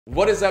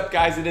What is up,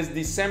 guys? It is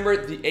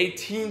December the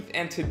 18th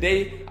and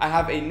today I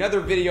have another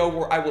video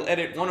where I will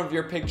edit one of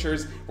your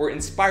pictures. We're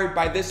inspired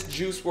by this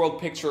Juice WRLD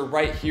picture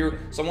right here,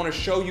 so I want to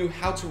show you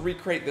how to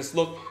recreate this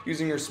look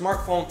using your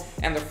smartphone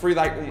and the free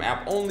Lightroom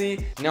app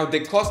only. Now,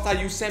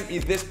 Costa, you sent me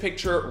this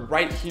picture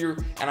right here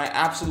and I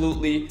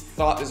absolutely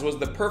thought this was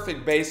the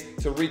perfect base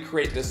to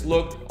recreate this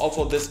look.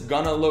 Also, this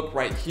Gunna look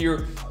right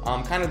here,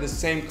 kind of the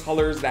same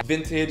colors, that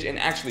vintage and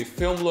actually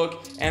film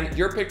look, and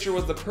your picture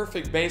was the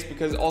perfect base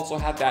because it also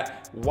had that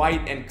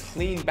white and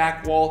clean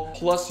back wall,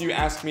 plus you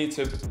asked me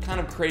to kind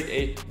of create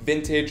a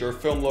vintage or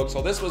film look,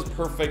 so this was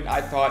perfect,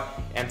 I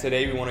thought. And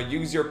today we want to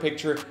use your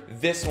picture,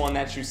 this one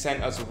that you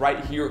sent us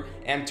right here,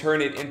 and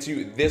turn it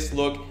into this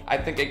look. I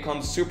think it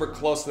comes super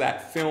close to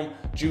that film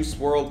Juice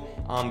WRLD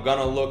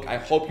Gunna look. I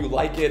hope you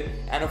like it.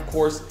 And of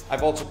course,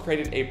 I've also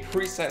created a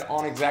preset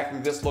on exactly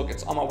this look.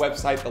 It's on my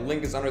website, the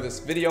link is under this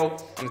video,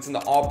 and it's in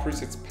the all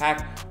presets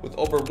pack with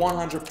over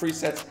 100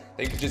 presets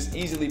that you can just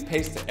easily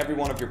paste to every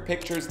one of your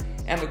pictures.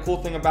 And the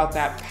cool thing about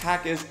that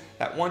pack is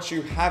that once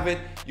you have it,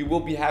 you will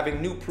be having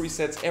new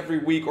presets every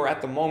week, or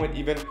at the moment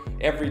even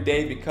every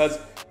day, because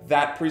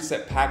that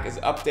preset pack is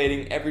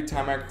updating every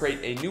time I create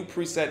a new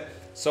preset.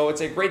 So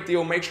it's a great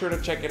deal. Make sure to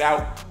check it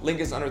out. Link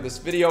is under this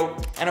video.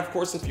 And of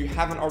course, if you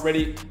haven't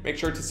already, make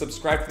sure to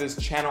subscribe to this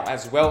channel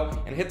as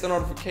well and hit the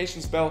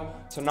notifications bell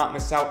to not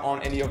miss out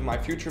on any of my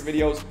future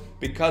videos.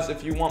 Because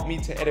if you want me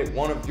to edit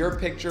one of your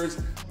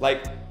pictures,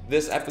 like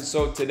this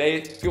episode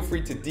today, feel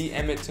free to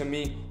DM it to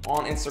me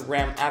on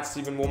Instagram at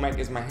Wommack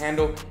is my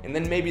handle, and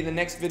then maybe the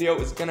next video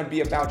is gonna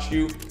be about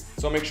you,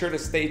 so make sure to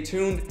stay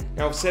tuned.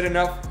 Now I've said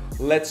enough,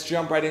 let's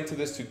jump right into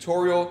this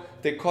tutorial.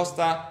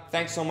 Costa,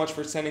 thanks so much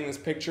for sending this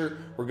picture.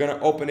 We're gonna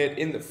open it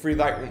in the free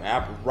Lightroom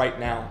app right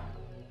now.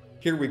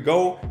 Here we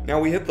go. Now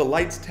we hit the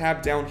lights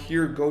tab down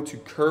here, go to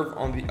curve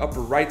on the upper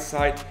right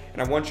side, and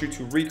I want you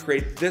to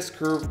recreate this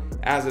curve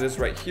as it is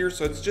right here.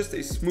 So it's just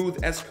a smooth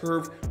S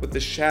curve with the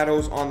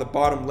shadows on the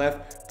bottom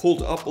left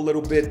pulled up a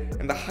little bit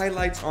and the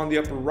highlights on the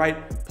upper right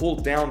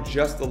pulled down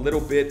just a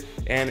little bit,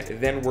 and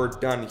then we're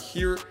done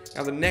here.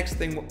 Now the next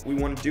thing we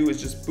want to do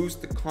is just boost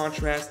the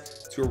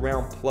contrast to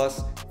around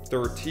plus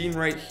 13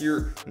 right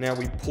here. Now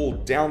we pull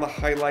down the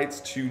highlights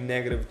to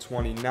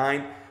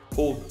 -29.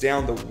 Pull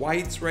down the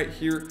whites right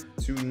here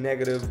to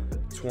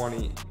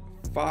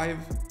 -25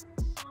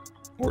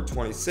 or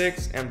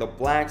 26, and the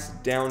blacks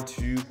down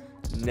to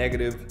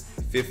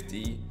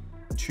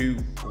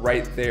 -52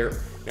 right there.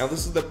 Now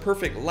this is the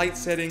perfect light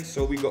setting,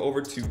 so we go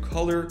over to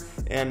color,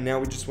 and now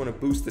we just want to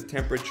boost the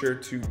temperature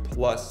to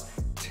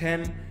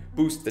 +10,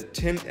 boost the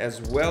tint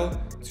as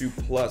well to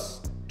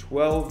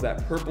 +12,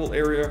 that purple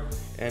area,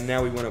 and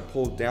now we want to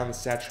pull down the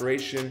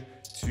saturation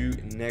to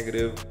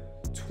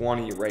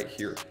 -20 right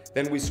here.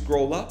 Then we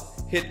scroll up,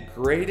 hit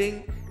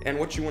grading, and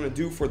what you want to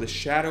do for the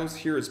shadows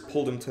here is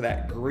pull them to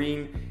that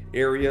green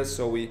area.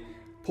 So we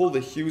pull the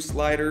hue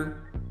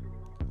slider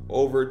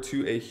over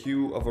to a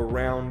hue of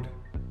around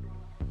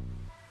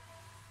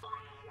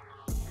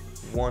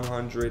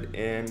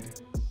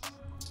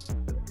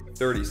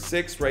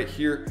 136 right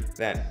here,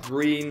 that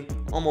green,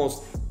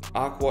 almost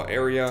aqua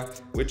area,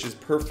 which is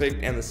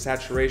perfect. And the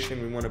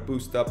saturation we want to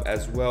boost up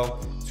as well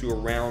to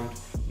around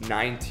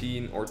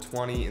 19 or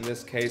 20 in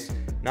this case.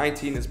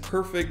 19 is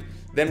perfect.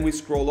 Then we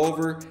scroll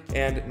over,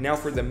 and now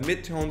for the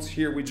midtones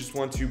here, we just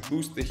want to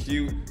boost the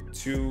hue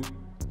to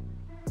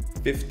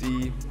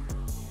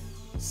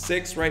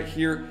 56 right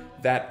here,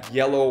 that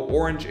yellow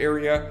orange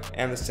area,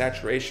 and the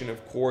saturation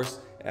of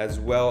course as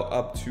well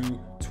up to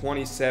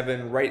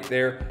 27 right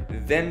there.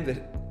 Then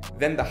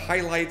the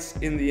highlights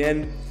in the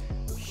end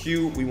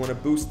hue, we want to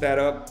boost that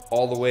up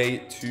all the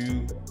way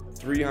to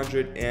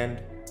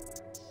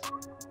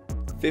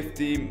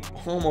 350,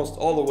 almost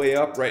all the way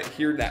up right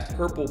here, that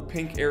purple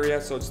pink area.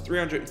 So it's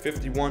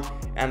 351,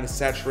 and the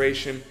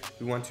saturation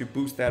we want to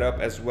boost that up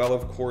as well,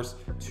 of course,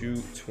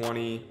 to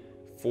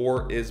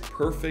 24 is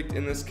perfect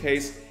in this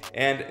case.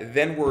 And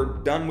then we're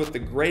done with the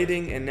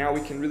grading, and now we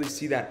can really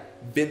see that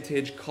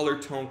vintage color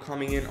tone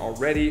coming in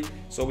already.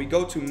 So we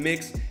go to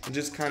mix and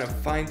just kind of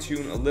fine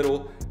tune a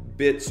little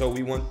bit. So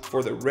we want,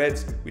 for the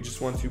reds, we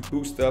just want to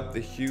boost up the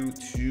hue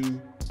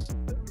to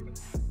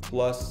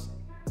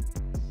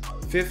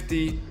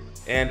 +50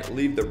 and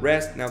leave the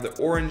rest. Now the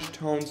orange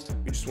tones,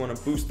 we just want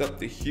to boost up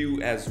the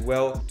hue as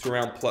well to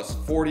around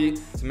 +40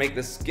 to make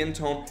the skin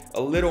tone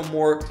a little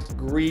more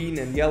green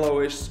and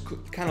yellowish,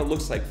 kind of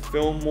looks like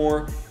film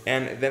more.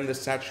 And then the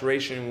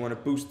saturation we want to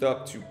boost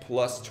up to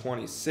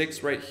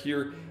 +26 right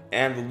here,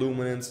 and the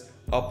luminance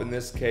up in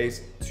this case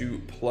to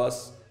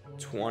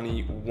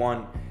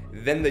 +21.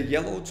 Then the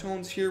yellow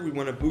tones here, we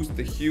want to boost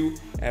the hue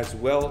as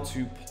well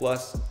to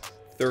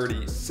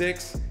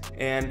 +36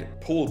 and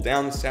pull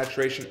down the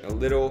saturation a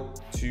little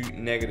to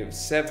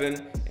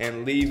 -7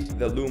 and leave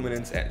the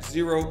luminance at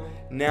 0.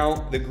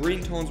 Now the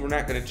green tones we're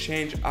not going to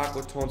change,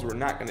 aqua tones we're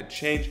not going to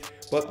change,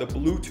 but the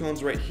blue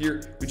tones right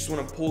here, we just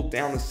want to pull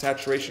down the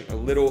saturation a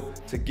little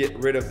to get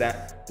rid of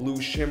that blue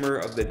shimmer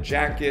of the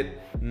jacket,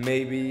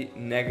 maybe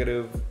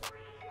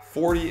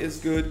 40 is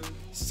good.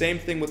 Same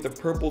thing with the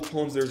purple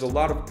tones. There's a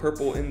lot of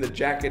purple in the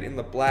jacket, in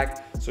the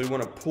black, so you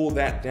want to pull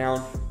that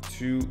down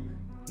to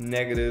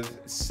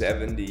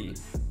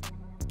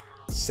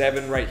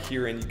 -77 right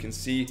here, and you can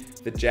see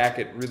the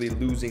jacket really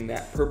losing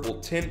that purple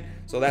tint.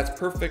 So that's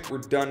perfect. We're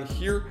done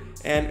here.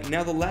 And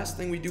now the last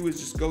thing we do is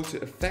just go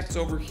to effects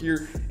over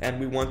here, and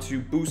we want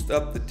to boost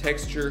up the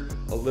texture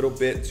a little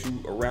bit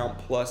to around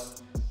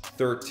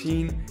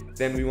 +13.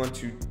 Then we want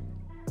to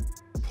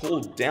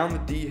pull down the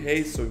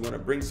dehaze, so we want to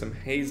bring some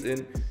haze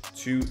in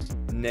to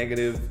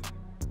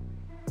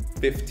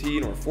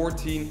 -15 or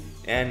 14.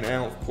 And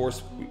now of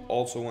course we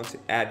also want to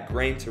add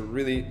grain to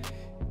really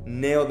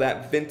nail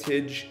that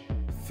vintage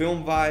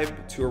film vibe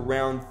to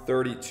around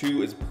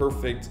 32 is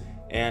perfect,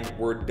 and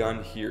we're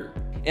done here.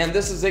 And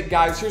this is it,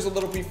 guys. Here's a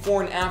little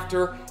before and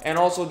after, and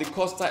also the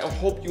Costa. I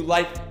hope you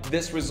like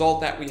this result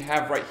that we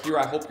have right here.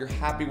 I hope you're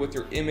happy with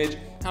your image,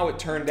 how it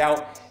turned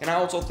out. And I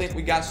also think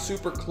we got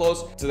super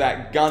close to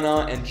that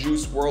Gunna and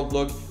Juice WRLD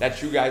look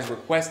that you guys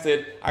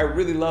requested. I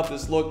really love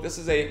this look. This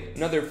is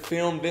another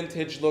film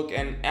vintage look,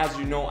 and as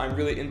you know, I'm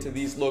really into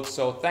these looks.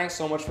 So thanks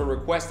so much for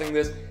requesting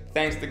this.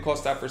 Thanks to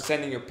Costa for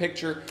sending your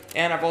picture.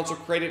 And I've also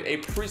created a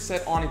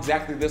preset on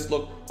exactly this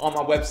look on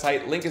my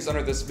website. Link is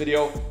under this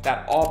video.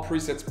 That all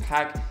presets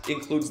pack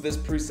includes this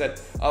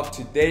preset of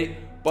today,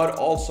 but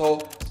also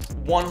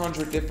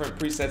 100 different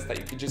presets that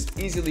you can just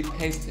easily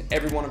paste to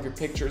every one of your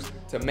pictures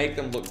to make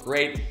them look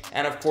great.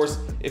 And of course,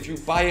 if you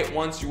buy it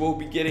once, you will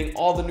be getting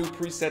all the new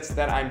presets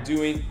that I'm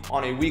doing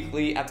on a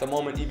weekly, at the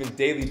moment even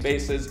daily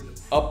basis,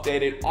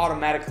 updated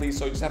automatically.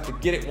 So you just have to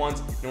get it once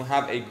and you'll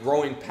have a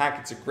growing pack.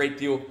 It's a great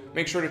deal.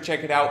 Make sure to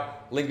check it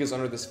out. Link is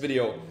under this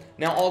video.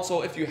 Now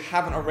also, if you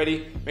haven't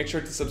already, make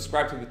sure to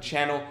subscribe to the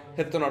channel,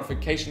 hit the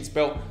notifications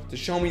bell to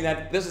show me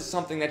that this is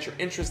something that you're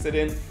interested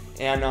in,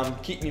 and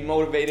keep me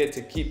motivated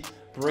to keep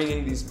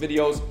bringing these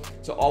videos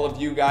to all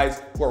of you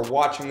guys who are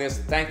watching this.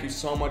 Thank you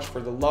so much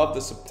for the love,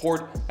 the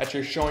support that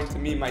you're showing to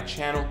me. My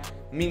channel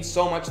means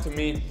so much to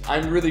me.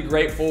 I'm really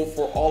grateful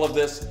for all of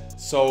this.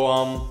 So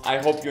I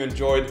hope you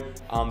enjoyed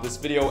this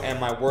video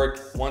and my work.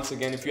 Once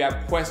again, if you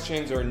have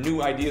questions or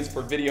new ideas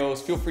for videos,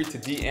 feel free to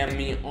DM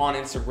me on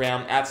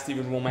Instagram.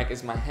 @StevenWommack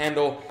is my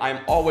handle.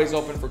 I'm always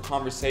open for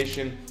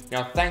conversation.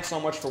 Now, thanks so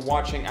much for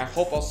watching. I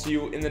hope I'll see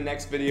you in the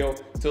next video.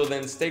 Till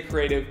then, stay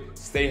creative,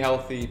 stay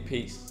healthy,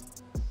 peace.